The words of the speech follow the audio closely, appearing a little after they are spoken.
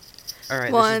All right, this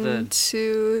is One,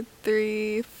 two,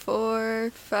 three,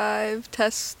 4, 5.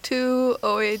 Test 2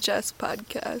 OHS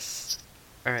podcast.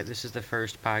 all right. This is the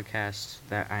first podcast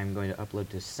that I'm going to upload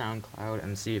to SoundCloud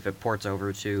and see if it ports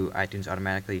over to iTunes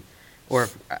automatically, or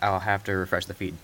if I'll have to refresh the feed.